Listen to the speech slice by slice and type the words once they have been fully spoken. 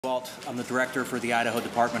Tewalt. I'm the director for the Idaho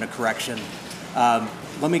Department of Correction.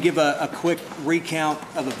 Let me give a quick recount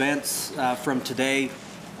of events from today,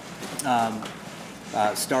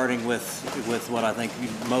 starting with what I think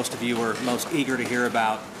most of you are most eager to hear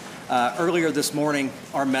about. Earlier this morning,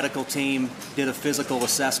 our medical team did a physical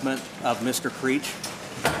assessment of Mr. Creech.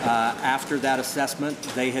 After that assessment,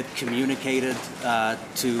 they had communicated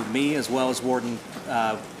to me as well as Warden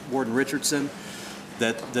Richardson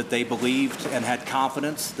that they believed and had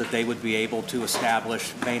confidence that they would be able to establish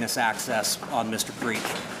venous access on Mr. Creech.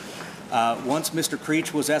 Once Mr.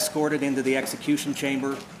 Creech was escorted into the execution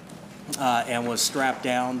chamber and was strapped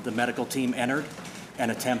down, the medical team entered and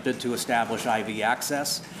attempted to establish IV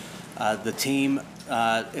access. The team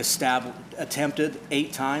attempted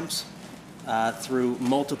 8 times through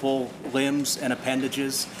multiple limbs and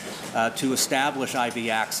appendages to establish IV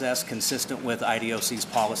access consistent with IDOC's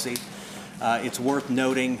policy. It's worth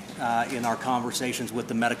noting in our conversations with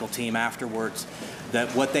the medical team afterwards that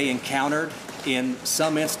what they encountered in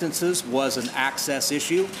some instances was an access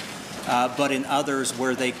issue, but in others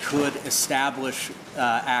where they could establish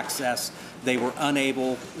access, they were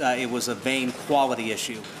unable. It was a vein quality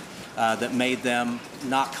issue that made them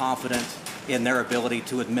not confident in their ability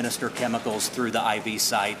to administer chemicals through the IV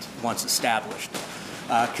site once established.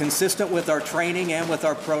 Consistent with our training and with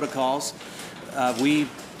our protocols, we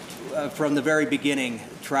from the very beginning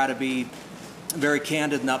try to be very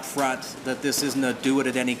candid and upfront that this isn't a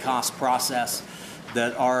do-it-at-any-cost process,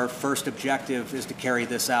 that our first objective is to carry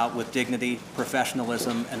this out with dignity,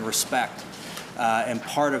 professionalism, and respect. And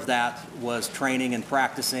part of that was training and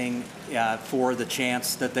practicing for the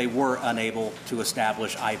chance that they were unable to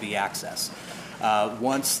establish IV access.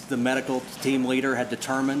 Once the medical team leader had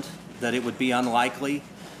determined that it would be unlikely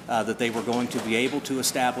that they were going to be able to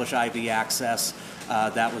establish IV access,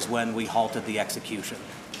 that was when we halted the execution.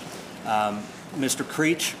 Mr.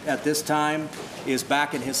 Creech at this time is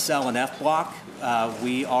back in his cell in F block.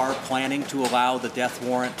 We are planning to allow the death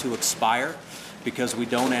warrant to expire because we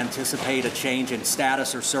don't anticipate a change in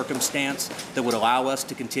status or circumstance that would allow us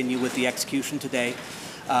to continue with the execution today.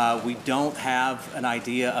 We don't have an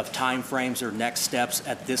idea of timeframes or next steps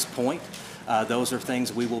at this point. Those are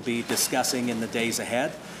things we will be discussing in the days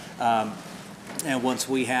ahead. And once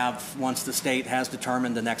the state has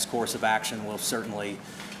determined the next course of action, we'll certainly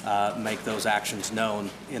make those actions known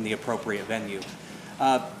in the appropriate venue.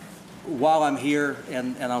 While I'm here,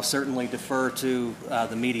 and I'll certainly defer to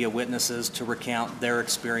the media witnesses to recount their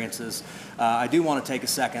experiences, I do want to take a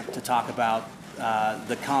second to talk about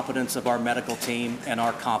the competence of our medical team and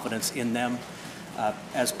our confidence in them.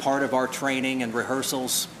 As part of our training and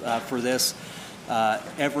rehearsals for this,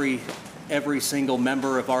 every single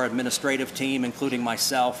member of our administrative team, including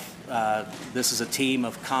myself, this is a team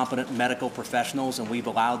of competent medical professionals, and we've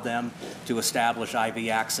allowed them to establish IV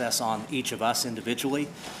access on each of us individually.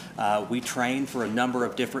 We train for a number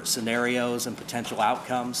of different scenarios and potential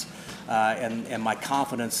outcomes, and my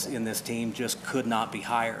confidence in this team just could not be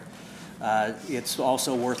higher. It's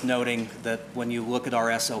also worth noting that when you look at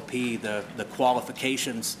our SOP, the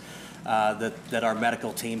qualifications that our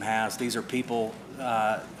medical team has, these are people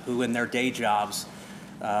who in their day jobs,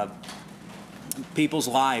 people's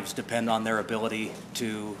lives depend on their ability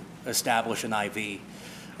to establish an IV.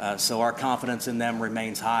 So our confidence in them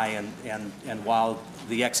remains high, and while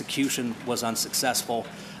the execution was unsuccessful,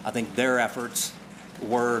 I think their efforts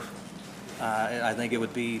were, I think it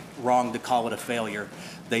would be wrong to call it a failure.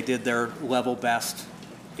 They did their level best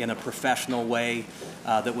in a professional way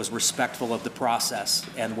that was respectful of the process,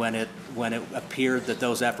 and when it appeared that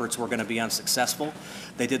those efforts were going to be unsuccessful,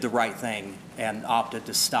 they did the right thing and opted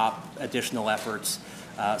to stop additional efforts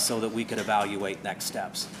so that we could evaluate next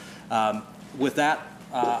steps. With that,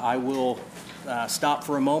 I will stop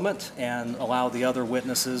for a moment and allow the other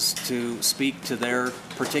witnesses to speak to their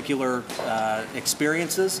particular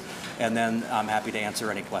experiences, and then I'm happy to answer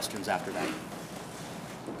any questions after that.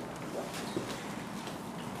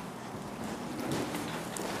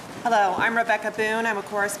 Hello, I'm Rebecca Boone. I'm a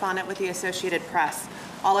correspondent with the Associated Press.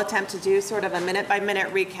 I'll attempt to do sort of a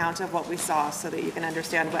minute-by-minute recount of what we saw so that you can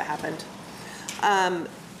understand what happened.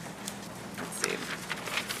 Let's see.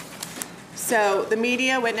 So the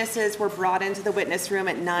media witnesses were brought into the witness room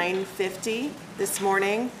at 9:50 this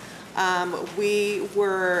morning. We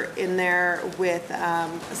were in there with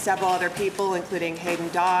several other people, including Hayden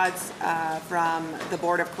Dodds from the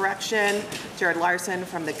Board of Correction, Jared Larson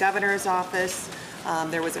from the Governor's Office.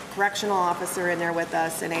 There was a correctional officer in there with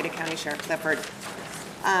us, and Ada County Sheriff Clifford.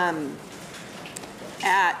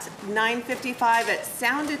 At 9:55, it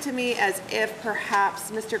sounded to me as if perhaps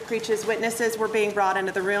Mr. Creech's witnesses were being brought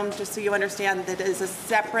into the room, just so you understand that it is a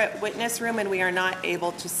separate witness room and we are not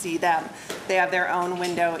able to see them. They have their own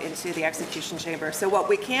window into the execution chamber. So what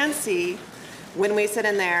we can see when we sit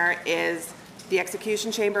in there is the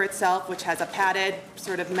execution chamber itself, which has a padded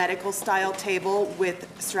sort of medical style table with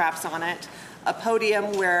straps on it, a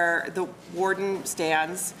podium where the warden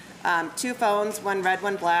stands, 2 phones, one red,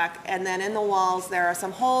 one black, and then in the walls there are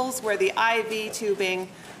some holes where the IV tubing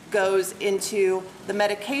goes into the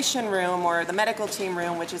medication room or the medical team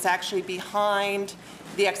room, which is actually behind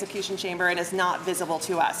the execution chamber and is not visible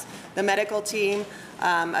to us. The medical team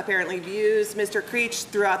apparently views Mr. Creech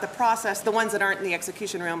throughout the process, the ones that aren't in the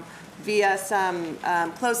execution room, via some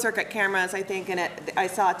closed circuit cameras, I think, and I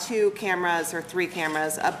saw 2 cameras or 3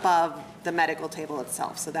 cameras above the medical table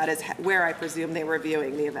itself. So that is where I presume they were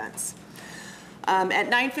viewing the events.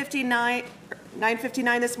 At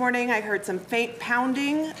 9:59 this morning, I heard some faint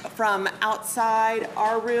pounding from outside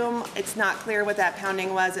our room. It's not clear what that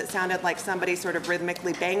pounding was. It sounded like somebody sort of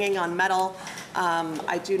rhythmically banging on metal.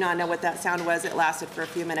 I do not know what that sound was. It lasted for a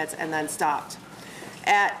few minutes and then stopped.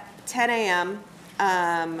 At 10 a.m.,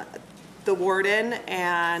 the warden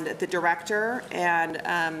and the director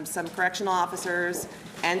and some correctional officers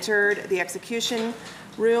entered the execution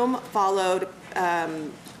room, followed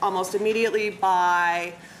almost immediately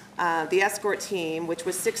by the escort team, which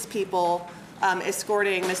was 6 people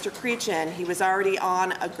escorting Mr. Creech in. He was already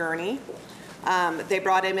on a gurney. They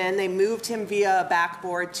brought him in, they moved him via a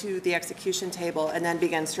backboard to the execution table and then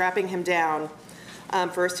began strapping him down,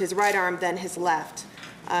 first his right arm, then his left.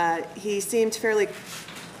 He seemed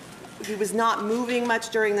he was not moving much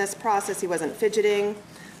during this process. He wasn't fidgeting.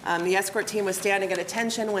 The escort team was standing at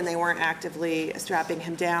attention when they weren't actively strapping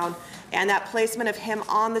him down. And that placement of him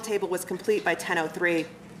on the table was complete by 10:03.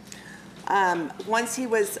 Once he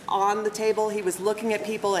was on the table, he was looking at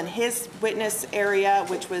people in his witness area,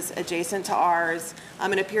 which was adjacent to ours,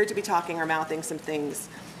 and appeared to be talking or mouthing some things.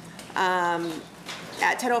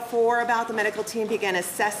 At 10:04, about the medical team began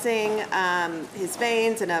assessing his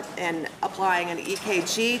veins and applying an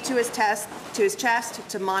EKG to his chest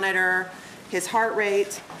to monitor his heart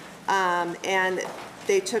rate, and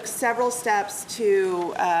they took several steps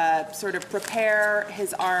to sort of prepare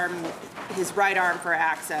his right arm for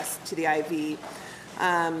access to the IV.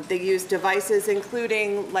 They used devices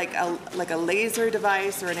including like a laser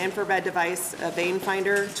device or an infrared device, a vein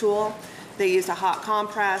finder tool. They used a hot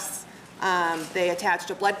compress. They attached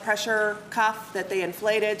a blood pressure cuff that they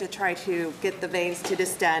inflated to try to get the veins to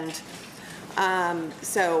distend.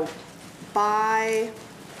 So by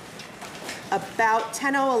about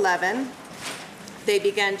 10:11, they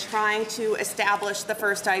began trying to establish the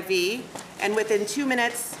first IV, and within 2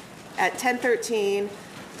 minutes, at 10:13,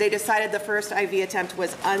 they decided the first IV attempt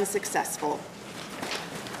was unsuccessful.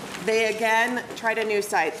 They again tried a new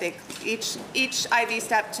site. Each IV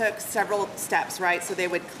step took several steps, right? So they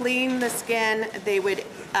would clean the skin, they would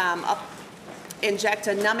inject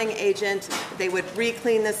a numbing agent, they would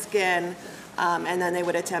re-clean the skin, and then they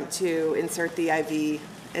would attempt to insert the IV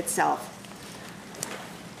itself.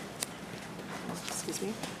 Excuse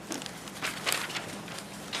me.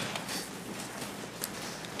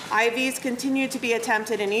 IVs continued to be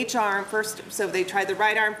attempted in each arm first, so they tried the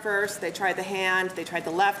right arm first, they tried the hand, they tried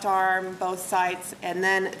the left arm, both sides, and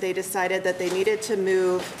then they decided that they needed to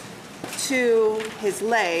move to his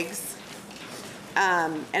legs.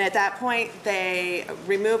 And at that point, they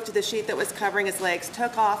removed the sheet that was covering his legs,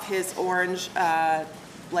 took off his orange,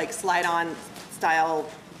 like slide-on style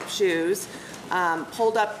shoes,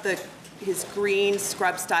 pulled up his green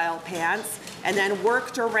scrub-style pants, and then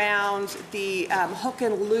worked around the hook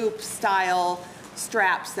and loop style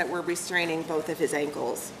straps that were restraining both of his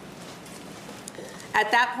ankles.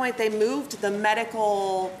 At that point, they moved the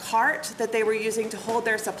medical cart that they were using to hold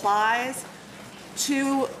their supplies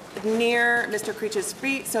to near Mr. Creech's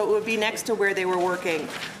feet, so it would be next to where they were working.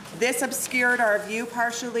 This obscured our view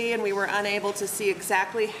partially, and we were unable to see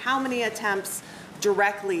exactly how many attempts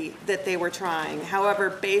directly that they were trying.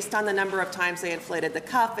 However, based on the number of times they inflated the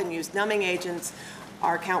cuff and used numbing agents,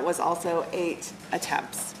 our count was also 8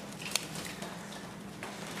 attempts.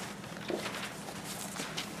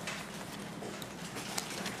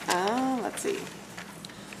 Let's see.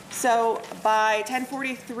 So by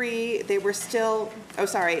 10:43, they were still,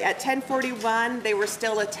 at 10:41, they were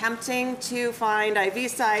still attempting to find IV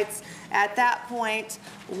sites. At that point,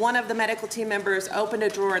 one of the medical team members opened a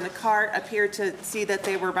drawer in the cart, appeared to see that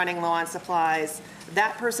they were running low on supplies.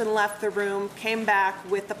 That person left the room, came back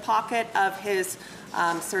with the pocket of his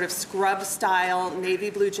sort of scrub style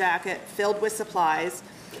navy blue jacket filled with supplies.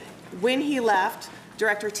 When he left,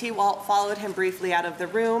 Director Tewalt followed him briefly out of the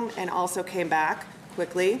room and also came back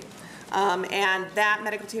quickly. And that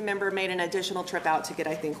medical team member made an additional trip out to get,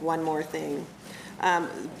 I think, one more thing.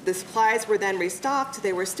 The supplies were then restocked.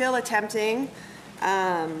 They were still attempting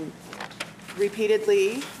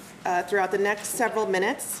repeatedly throughout the next several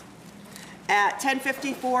minutes. At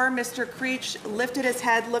 10:54, Mr. Creech lifted his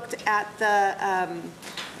head, looked at the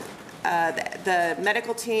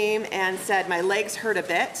medical team and said, "My legs hurt a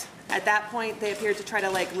bit." At that point, they appeared to try to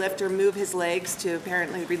like lift or move his legs to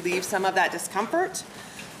apparently relieve some of that discomfort.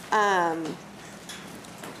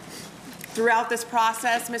 Throughout this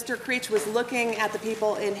process, Mr. Creech was looking at the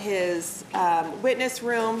people in his witness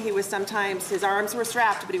room. He was sometimes, his arms were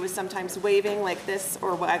strapped, but he was sometimes waving like this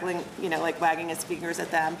or waggling, like wagging his fingers at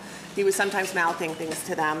them. He was sometimes mouthing things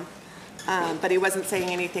to them, but he wasn't saying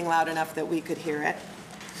anything loud enough that we could hear it.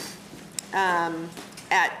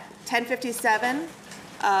 At 10:57,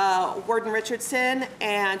 Warden Richardson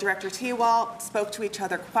and Director Tewalt spoke to each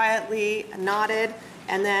other quietly, nodded,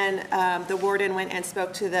 and then the warden went and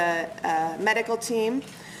spoke to the medical team.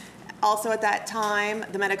 Also at that time,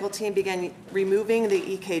 the medical team began removing the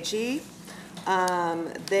EKG.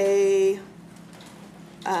 They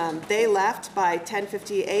left by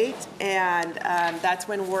 10:58, and that's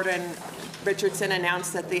when Warden Richardson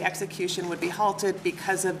announced that the execution would be halted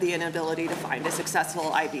because of the inability to find a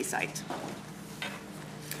successful IV site.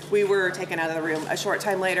 We were taken out of the room. A short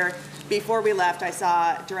time later, before we left, I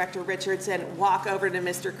saw Director Richardson walk over to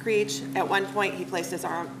Mr. Creech. At one point, he placed his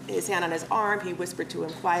hand on his arm. He whispered to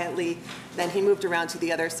him quietly. Then he moved around to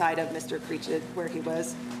the other side of Mr. Creech, where he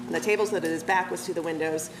was on the table, so that his back was to the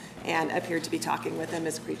windows, and appeared to be talking with him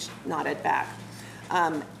as Creech nodded back.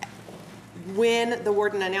 When the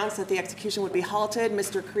warden announced that the execution would be halted,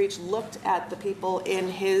 Mr. Creech looked at the people in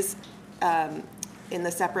his in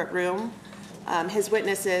the separate room, his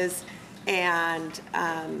witnesses, and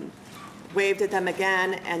waved at them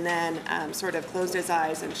again, and then sort of closed his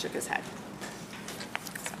eyes and shook his head.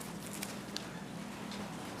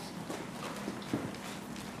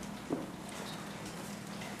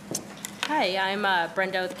 Hi, I'm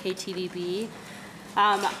Brenda with KTVB.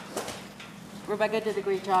 Rebecca did a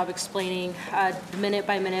great job explaining minute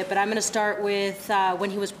by minute, but I'm going to start with when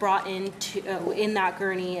he was brought in that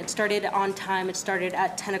gurney. It started on time. It started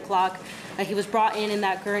at 10 o'clock. He was brought in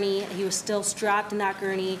that gurney. He was still strapped in that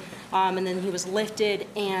gurney, and then he was lifted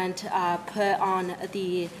and put on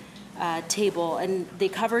the table, and they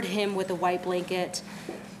covered him with a white blanket.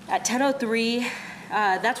 At 10:03,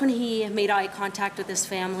 that's when he made eye contact with his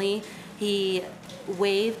family. He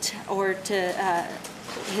waved to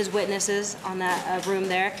his witnesses on that room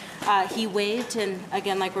there. He waved, and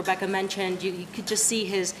again, like Rebecca mentioned, you could just see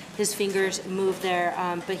his fingers move there,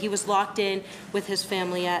 but he was locked in with his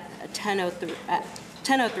family at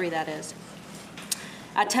 10:03, that is.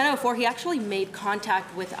 At 10:04, he actually made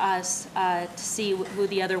contact with us to see who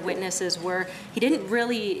the other witnesses were. He didn't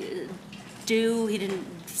really he didn't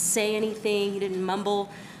say anything, he didn't mumble.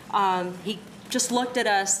 He just looked at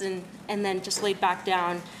us and then just laid back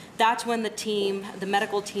down. That's when the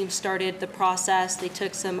medical team started the process. They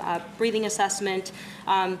took some breathing assessment.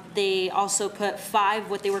 They also put 5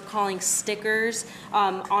 what they were calling stickers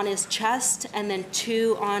on his chest, and then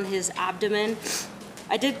 2 on his abdomen.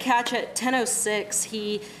 I did catch at 10:06,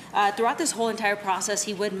 throughout this whole entire process,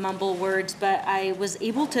 he would mumble words, but I was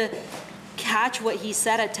able to catch what he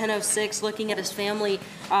said at 10:06, looking at his family.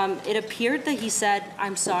 It appeared that he said,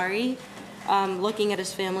 "I'm sorry," looking at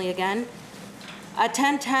his family again. At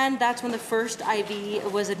 10:10, that's when the first IV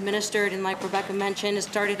was administered, and like Rebecca mentioned, it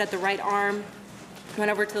started at the right arm,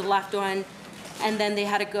 went over to the left one, and then they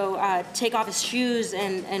had to go take off his shoes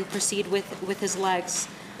and proceed with his legs.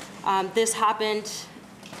 This happened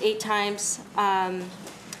 8 times.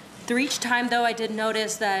 Through each time, though, I did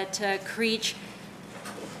notice that Creech,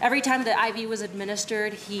 every time the IV was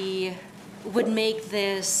administered, he would make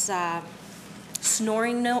this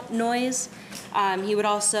snoring noise. He would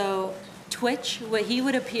also twitch.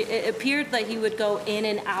 It appeared that he would go in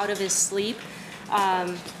and out of his sleep.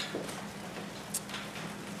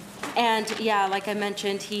 And yeah, like I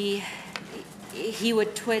mentioned, he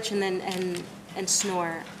would twitch and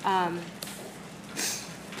snore.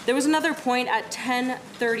 There was another point at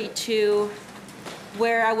 10:32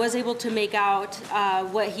 where I was able to make out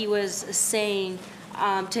what he was saying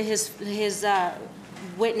to his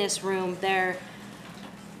witness room there.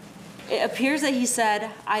 It appears that he said,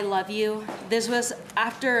 "I love you." This was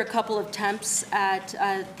after a couple of attempts at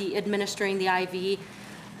administering the IV.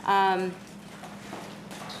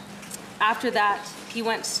 After that, he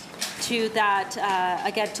went to that,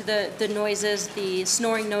 again, to the noises, the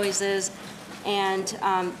snoring noises, and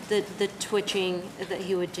the twitching that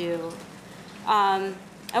he would do. I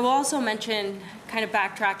will also mention, kind of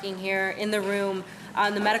backtracking here, in the room,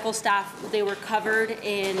 the medical staff, they were covered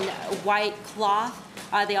in white cloth.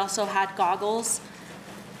 They also had goggles.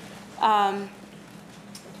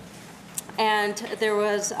 And there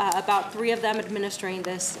was about 3 of them administering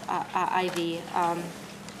this IV.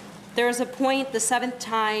 There was a point, the 7th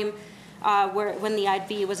time, when the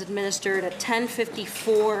IV was administered at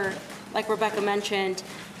 10:54, like Rebecca mentioned,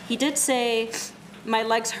 he did say, "My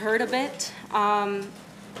legs hurt a bit."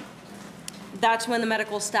 That's when the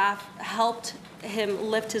medical staff helped him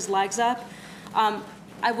lift his legs up.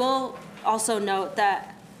 I will also note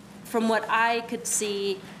that from what I could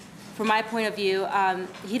see, from my point of view,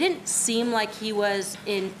 he didn't seem like he was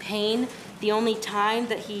in pain. The only time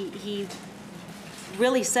that he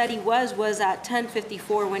really said he was at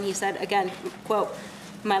 10:54 when he said, again, quote,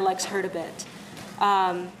 "My legs hurt a bit."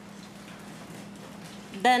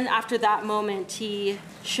 Then after that moment, he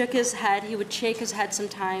shook his head. He would shake his head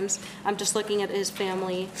sometimes. I'm just looking at his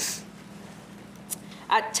family.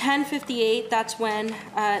 At 10:58, that's when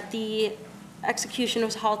the execution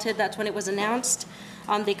was halted. That's when it was announced.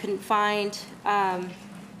 They couldn't find,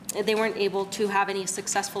 they weren't able to have any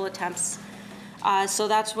successful attempts. So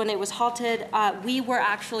that's when it was halted. We were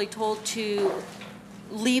actually told to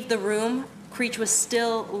leave the room. Creech was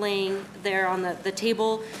still laying there on the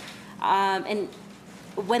table. And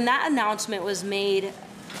when that announcement was made,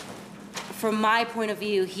 from my point of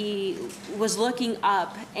view, he was looking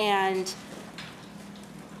up and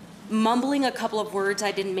mumbling a couple of words.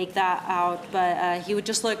 I didn't make that out, but he would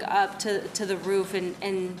just look up to the roof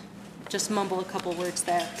and just mumble a couple words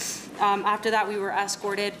there. After that, we were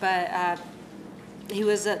escorted, but he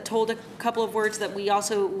was told a couple of words that we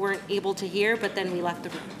also weren't able to hear, but then we left the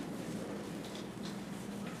room.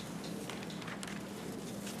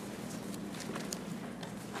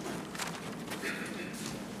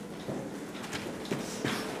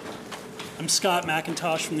 I'm Scott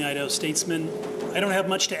McIntosh from the Idaho Statesman. I don't have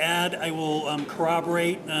much to add. I will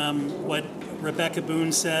corroborate what Rebecca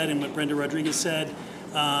Boone said and what Brenda Rodriguez said.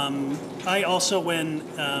 I also, when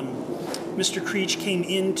Mr. Creech came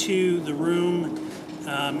into the room,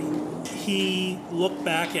 he looked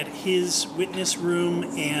back at his witness room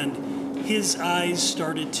and his eyes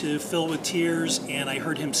started to fill with tears, and I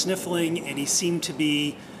heard him sniffling, and he seemed to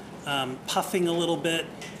be puffing a little bit.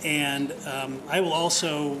 And I will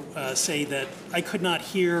also say that I could not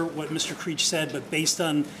hear what Mr. Creech said, but based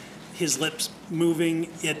on his lips moving,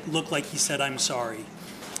 it looked like he said, "I'm sorry."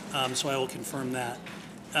 So I will confirm that.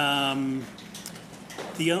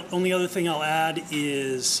 The only other thing I'll add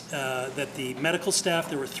is that the medical staff,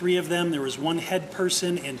 there were 3 of them. There was 1 head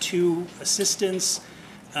person and 2 assistants.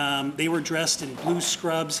 They were dressed in blue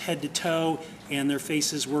scrubs head to toe, and their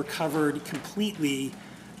faces were covered completely,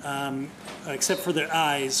 except for their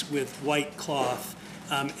eyes, with white cloth.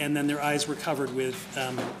 And then their eyes were covered with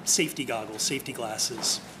safety goggles, safety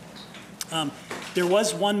glasses. There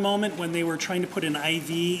was one moment when they were trying to put an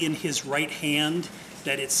IV in his right hand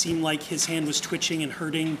that it seemed like his hand was twitching and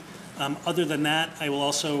hurting. Other than that, I will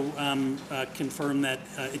also confirm that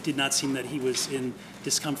it did not seem that he was in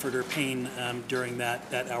discomfort or pain during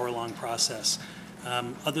that hour-long process.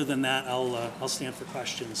 Other than that, I'll stand for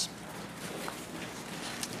questions.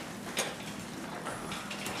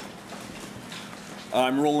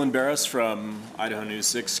 I'm Roland Barris from Idaho News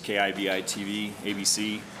 6, KIVI TV,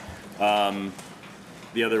 ABC.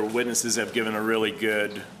 The other witnesses have given a really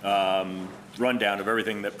good rundown of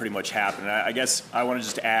everything that pretty much happened. I guess I want to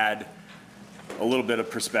just add a little bit of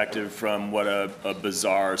perspective from what a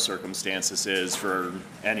bizarre circumstance this is for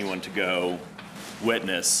anyone to go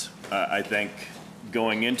witness. I think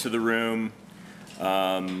going into the room,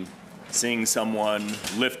 seeing someone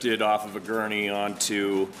lifted off of a gurney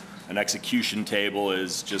onto an execution table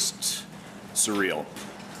is just surreal.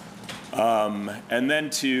 And then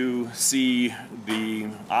to see the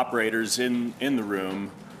operators in the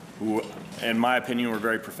room, who, in my opinion, were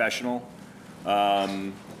very professional.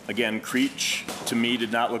 Again, Creech, to me,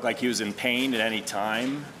 did not look like he was in pain at any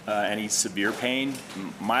time, any severe pain.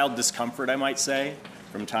 Mild discomfort, I might say,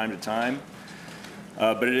 from time to time.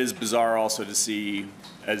 But it is bizarre also to see,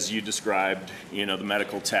 as you described, the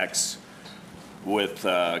medical techs with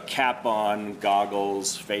cap on,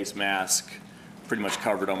 goggles, face mask, pretty much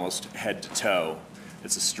covered almost head to toe.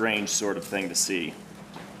 It's a strange sort of thing to see.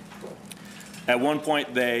 At one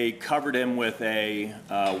point, they covered him with a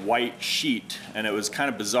white sheet, and it was kind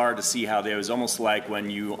of bizarre to see how it was almost like when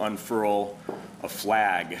you unfurl a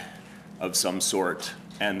flag of some sort,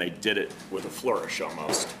 and they did it with a flourish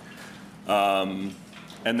almost. And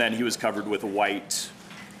then he was covered with a white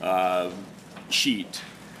sheet.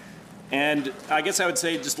 And I guess I would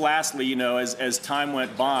say just lastly, you know, as time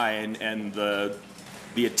went by and the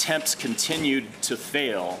attempts continued to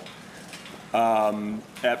fail,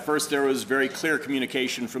 at first there was very clear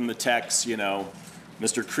communication from the techs, you know,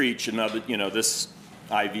 Mr. Creech, another, you know, this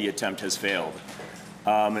IV attempt has failed.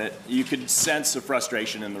 You could sense the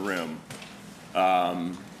frustration in the room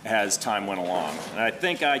as time went along. And I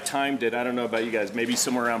think I timed it, I don't know about you guys, maybe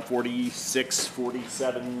somewhere around 46,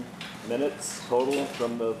 47 minutes total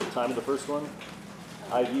from the time of the first one,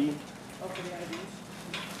 IV.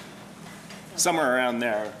 Somewhere around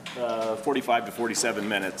there, 45 to 47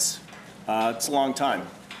 minutes. It's a long time.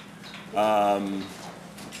 About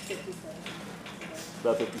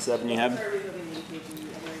 57 you have?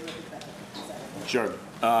 Sure.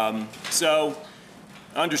 So,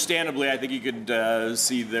 understandably, I think you could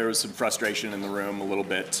see there was some frustration in the room a little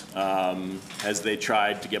bit as they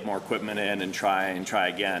tried to get more equipment in and try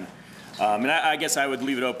again. And I guess I would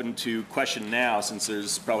leave it open to question now, since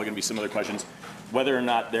there's probably going to be some other questions, whether or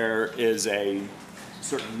not there is a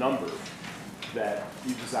certain number that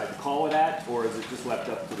you decide to call it at, or is it just left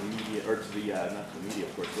up to the media, or to the, not to the media,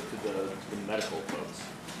 of course, but to the medical folks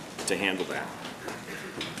to handle that?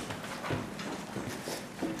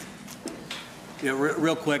 Yeah,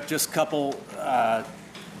 real quick, just a couple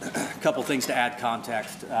things to add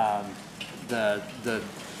context.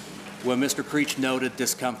 When Mr. Creech noted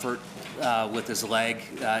discomfort with his leg,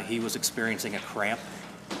 he was experiencing a cramp,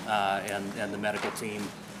 and the medical team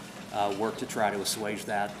worked to try to assuage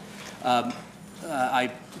that.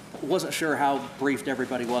 I wasn't sure how briefed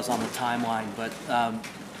everybody was on the timeline, but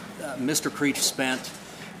Mr. Creech spent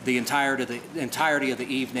the entirety of the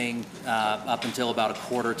evening up until about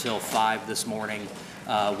 4:45 this morning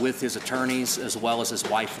with his attorneys as well as his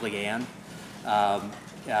wife, Leanne.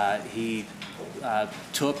 He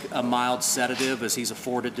took a mild sedative, as he's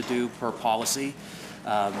afforded to do per policy,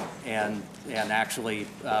 and actually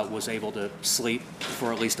was able to sleep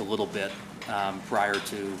for at least a little bit prior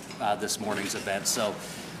to this morning's event. So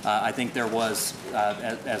I think there was,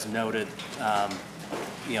 as noted,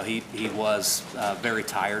 you know, he was very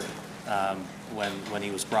tired when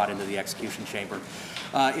he was brought into the execution chamber.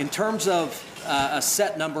 In terms of a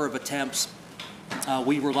set number of attempts,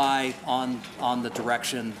 we rely on the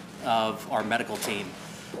direction of our medical team.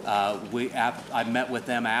 I met with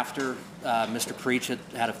them after Mr. Creech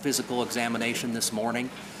had a physical examination this morning.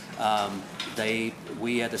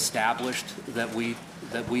 We had established that we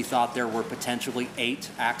thought there were potentially 8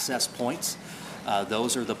 access points.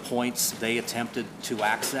 Those are the points they attempted to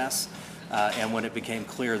access, and when it became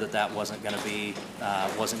clear that that wasn't going to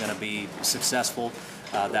be successful,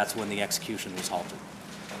 that's when the execution was halted.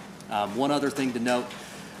 One other thing to note: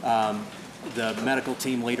 the medical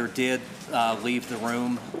team leader did leave the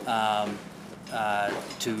room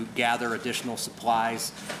to gather additional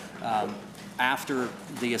supplies. After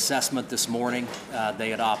the assessment this morning, they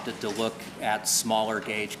had opted to look at smaller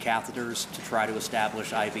gauge catheters to try to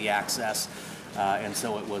establish IV access, and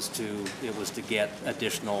so it was to get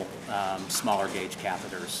additional smaller gauge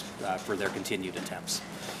catheters for their continued attempts.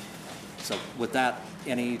 So, with that,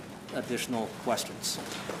 any additional questions?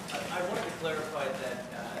 I wanted to clarify that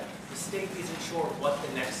the state isn't sure what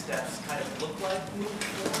the next steps kind of look like moving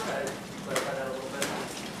forward. Can you clarify that a little bit?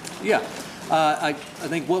 Yeah, I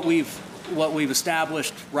think what we've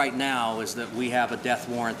established right now is that we have a death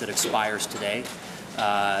warrant that expires today.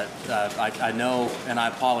 I know, and I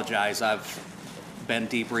apologize, I've been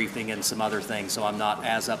debriefing in some other things, so I'm not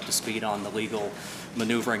as up to speed on the legal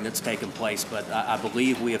maneuvering that's taken place, but I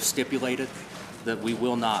believe we have stipulated that we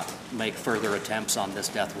will not make further attempts on this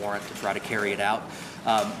death warrant to try to carry it out.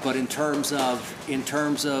 But in terms of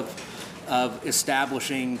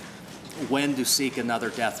establishing when to seek another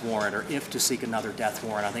death warrant or if to seek another death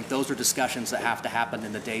warrant, I think those are discussions that have to happen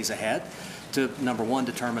in the days ahead to, number one,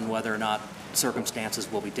 determine whether or not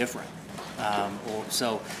circumstances will be different.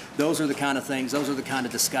 So those are the kind of things, those are the kind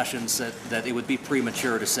of discussions that it would be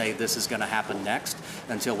premature to say this is going to happen next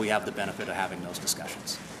until we have the benefit of having those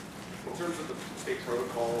discussions. In terms of the state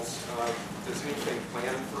protocols, does anything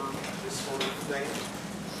plan for this sort of thing?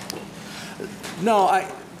 No,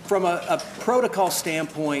 from a protocol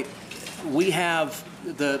standpoint, we have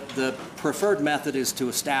the preferred method is to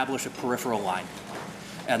establish a peripheral line,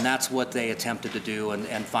 and that's what they attempted to do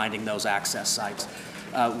and finding those access sites.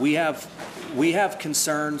 We have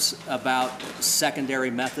concerns about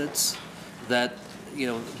secondary methods that, you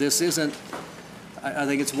know, this isn't, I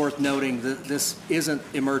think it's worth noting that this isn't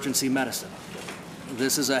emergency medicine.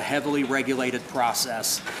 This is a heavily regulated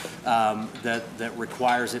process that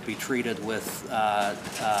requires it be treated with a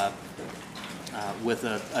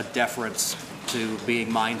deference to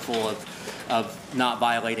being mindful of not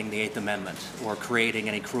violating the Eighth Amendment or creating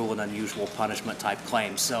any cruel and unusual punishment type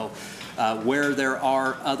claims. So where there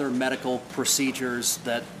are other medical procedures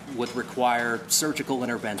that would require surgical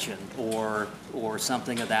intervention or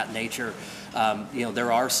something of that nature,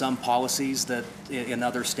 there are some policies that in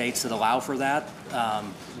other states that allow for that.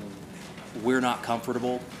 We're not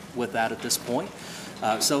comfortable with that at this point.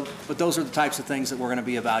 But those are the types of things that we're going to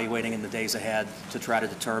be evaluating in the days ahead to try to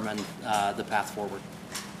determine the path forward.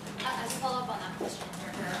 As a follow-up on that question,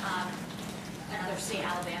 Director, another state,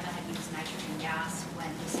 Alabama, had used nitrogen gas when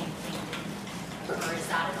the same thing didn't occur. Is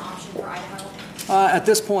that an option for Idaho? At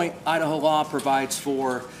this point, Idaho law provides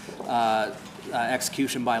for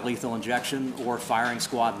execution by lethal injection or firing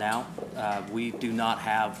squad now. We do not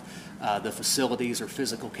have the facilities or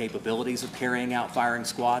physical capabilities of carrying out firing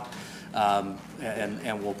squad.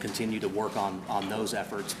 And we'll continue to work on those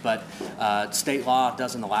efforts. But state law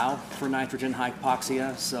doesn't allow for nitrogen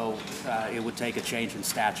hypoxia, so it would take a change in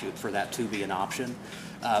statute for that to be an option.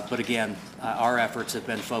 But again, our efforts have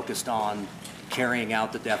been focused on carrying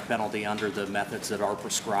out the death penalty under the methods that are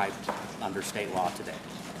prescribed under state law today.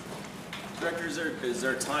 Director, is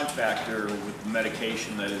there a time factor with the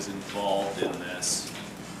medication that is involved in this?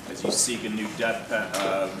 As you seek a new death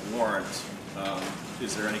warrant,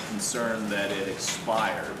 is there any concern that it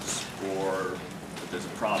expires or that there's a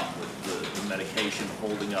problem with the medication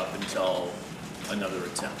holding up until another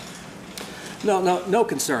attempt? No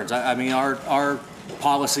concerns. I mean, our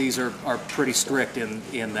policies are pretty strict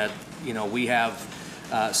in that, we have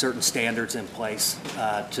certain standards in place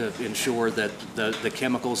to ensure that the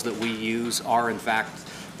chemicals that we use are in fact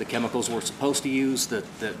the chemicals we're supposed to use, that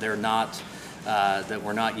they're not that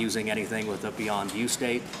we're not using anything with a beyond use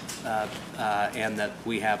date, and that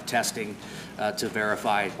we have testing to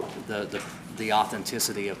verify the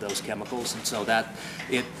authenticity of those chemicals. And so that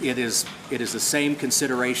it is the same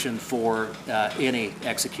consideration for any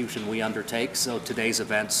execution we undertake. So today's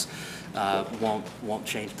events won't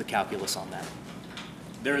change the calculus on that.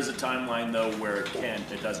 There is a timeline though where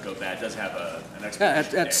it does go bad. It does have an expiration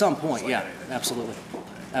At date, some point, like yeah, anything.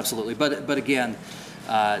 absolutely. But again,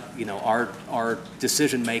 our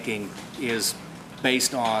decision making is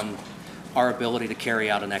based on our ability to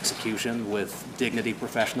carry out an execution with dignity,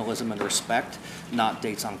 professionalism, and respect, not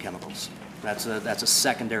dates on chemicals. That's a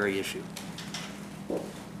secondary issue.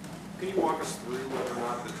 Can you walk us through whether or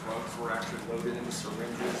not the drugs were actually loaded into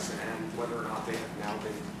syringes and whether or not they have now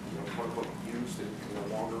been, quote unquote, used and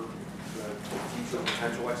no longer future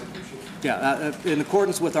potential execution? Yeah, in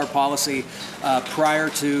accordance with our policy,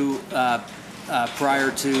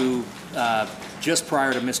 just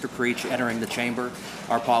prior to Mr. Creech entering the chamber,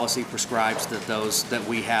 our policy prescribes that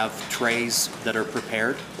we have trays that are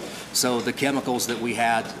prepared. So the chemicals that we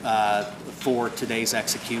had for today's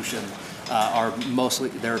execution are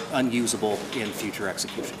they're unusable in future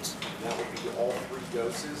executions. And that would be all 3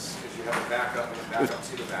 doses, because you have a backup and a backup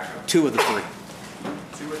to the backup. 2 of the 3.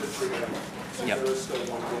 2 of the 3 of them. So Yep. there is still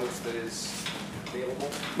 1 dose that is available?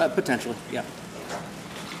 But potentially, yeah. Okay.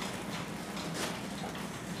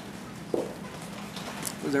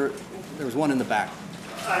 There was one in the back.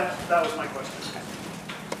 That was my question.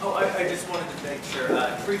 Oh, I just wanted to make sure,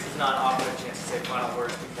 Creech was not offered a chance to say final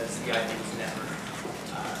words because the ID was never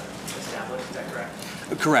established, is that correct?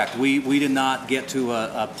 Correct. We did not get to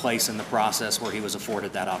a place in the process where he was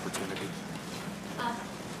afforded that opportunity.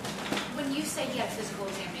 When you say he had physical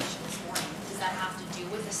examination this morning, does that have to do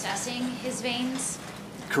with assessing his veins?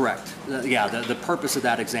 Correct. Yeah, the purpose of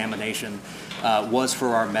that examination was for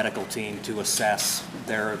our medical team to assess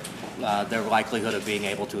their likelihood of being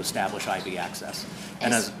able to establish IV access.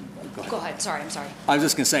 And Go ahead. Sorry, I'm sorry. I was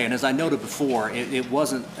just going to say, and as I noted before, it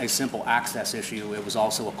wasn't a simple access issue. It was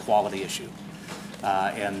also a quality issue.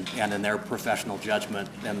 And in their professional judgment,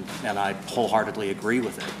 and I wholeheartedly agree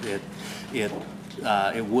with it,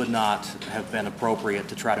 it would not have been appropriate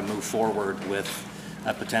to try to move forward with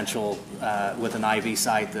a potential, with an IV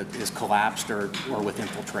site that is collapsed or with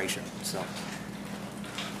infiltration. So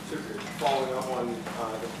Following up on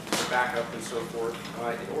the backup and so forth,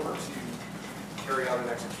 in order to carry out an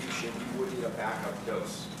execution, you would need a backup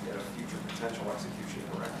dose in a future potential execution,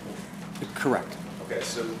 correct? correct. Okay,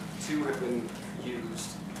 so 2 have been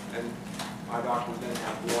used, and IDOC would then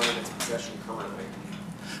have 1 in its possession currently.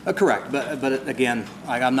 Correct, but again,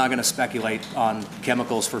 I'm not going to speculate on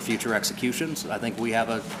chemicals for future executions. I think we have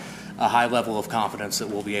a high level of confidence that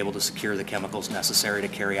we'll be able to secure the chemicals necessary to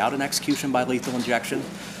carry out an execution by lethal injection,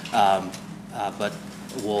 but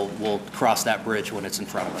we'll cross that bridge when it's in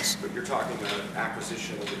front of us. But you're talking about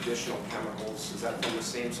acquisition of additional chemicals. Is that from the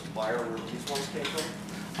same supplier where these ones came from?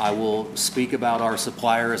 I will speak about our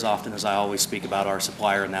supplier as often as I always speak about our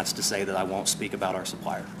supplier, and that's to say that I won't speak about our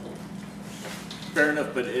supplier. Fair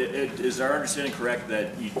enough, but is our understanding correct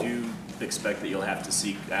that you do expect that you'll have to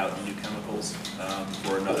seek out new chemicals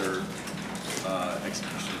for another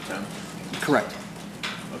execution attempt? Correct.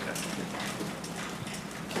 Okay.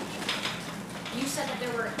 You said that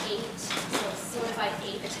there were 8, so solidified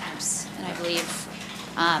 8 attempts, and I believe,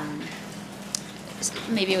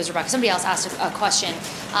 maybe it was Rebecca, somebody else asked a question,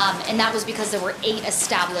 and that was because there were 8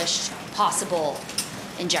 established possible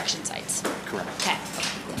injection sites. Correct. Okay.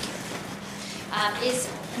 Is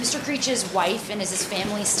Mr. Creech's wife and is his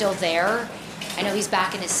family still there? I know he's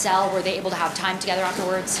back in his cell. Were they able to have time together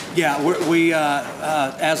afterwards? Yeah,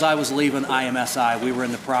 as I was leaving IMSI, we were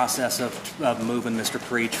in the process of moving Mr.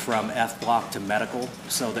 Creech from F block to medical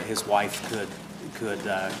so that his wife could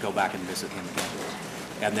go back and visit him again.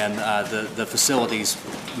 And then the facility's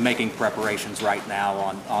making preparations right now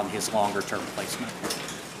on his longer term placement.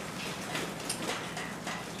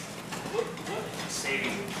 What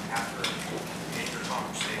saving after your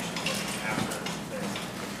conversation after?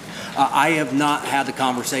 I have not had the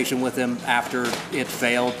conversation with him after it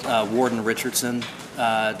failed. Warden Richardson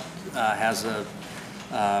has a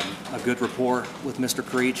good rapport with Mr.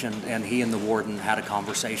 Creech, and he and the warden had a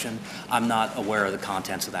conversation. I'm not aware of the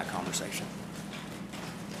contents of that conversation.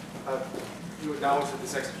 You acknowledge that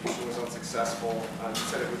this execution was unsuccessful. You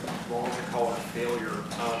said it was wrong to call it a failure.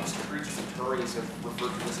 Mr. Creech's attorneys have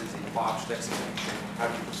referred to this as a botched execution. How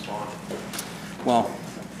do you respond? Well,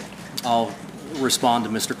 I'll respond to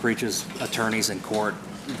Mr. Creech's attorneys in court,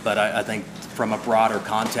 but I think from a broader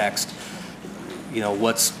context, you know,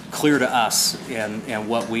 what's clear to us and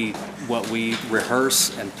what we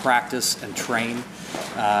rehearse and practice and train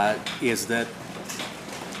is that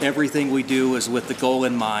everything we do is with the goal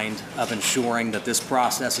in mind of ensuring that this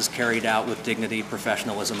process is carried out with dignity,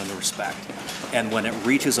 professionalism, and respect. And when it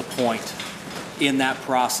reaches a point in that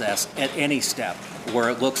process at any step where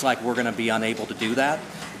it looks like we're going to be unable to do that,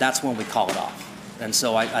 that's when we call it off. And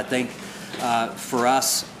so I think for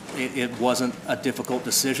us, it wasn't a difficult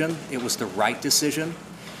decision. It was the right decision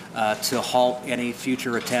to halt any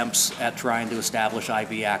future attempts at trying to establish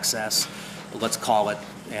IV access, let's call it,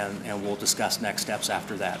 and we'll discuss next steps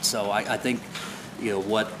after that. So I think, you know,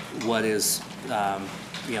 what is,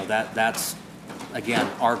 you know, that's, again,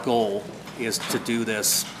 our goal is to do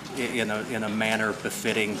this in a manner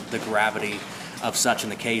befitting the gravity of such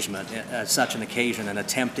an occasion, and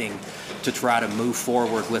attempting to try to move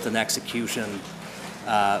forward with an execution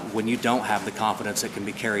when you don't have the confidence it can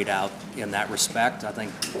be carried out in that respect. I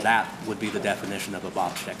think that would be the definition of a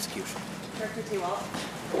botched execution. Director Tewalt,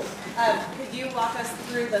 could you walk us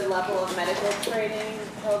through the level of medical training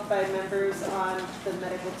held by members on the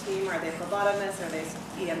medical team? Are they phlebotomists? Are they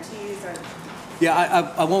EMTs?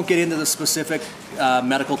 Yeah, I won't get into the specific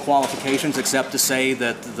medical qualifications except to say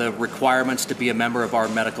that the requirements to be a member of our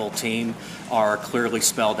medical team are clearly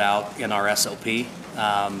spelled out in our SOP,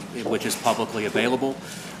 which is publicly available,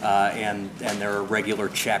 and there are regular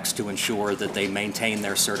checks to ensure that they maintain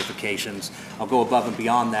their certifications. I'll go above and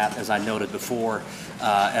beyond that, as I noted before,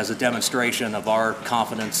 as a demonstration of our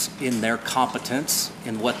confidence in their competence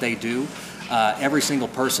in what they do. Every single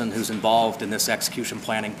person who's involved in this execution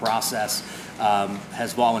planning process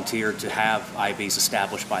has volunteered to have IVs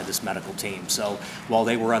established by this medical team. So while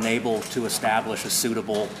they were unable to establish a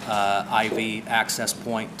suitable IV access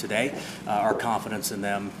point today, our confidence in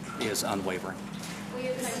them is unwavering. We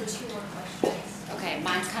have time for 2 more questions. Okay,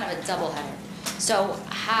 mine's kind of a double header. So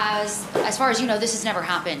as far as you know, this has never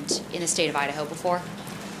happened in the state of Idaho before?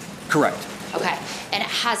 Correct. Okay, and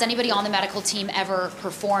has anybody on the medical team ever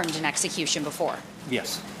performed an execution before?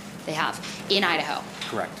 Yes. They have, in Idaho?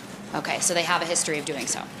 Correct. Okay, so they have a history of doing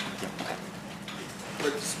so? Yep. Okay.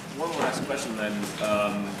 But just one last question then.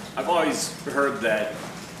 I've always heard that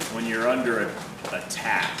when you're under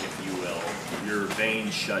attack, if you will, your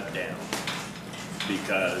veins shut down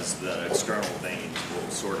because the external veins will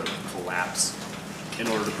sort of collapse in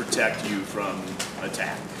order to protect you from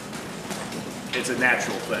attack. It's a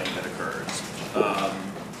natural thing that occurs.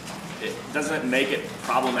 Doesn't it make it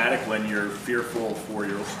problematic when you're fearful for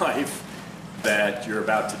your life that you're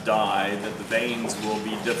about to die, that the veins will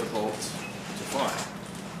be difficult to find?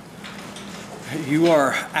 You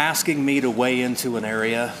are asking me to weigh into an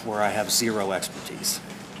area where I have zero expertise.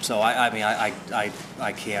 So I mean,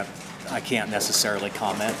 I can't necessarily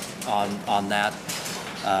comment on that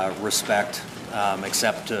respect,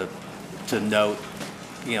 except to note,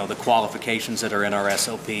 you know, the qualifications that are in our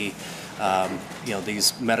SOP. You know,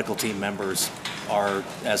 these medical team members are,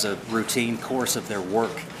 as a routine course of their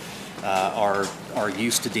work, are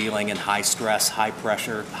used to dealing in high stress, high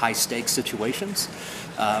pressure, high stakes situations.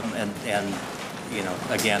 And you know,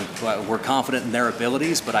 again, we're confident in their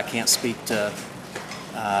abilities, but I can't speak to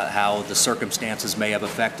how the circumstances may have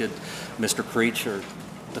affected Mr. Creech or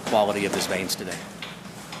the quality of his veins today.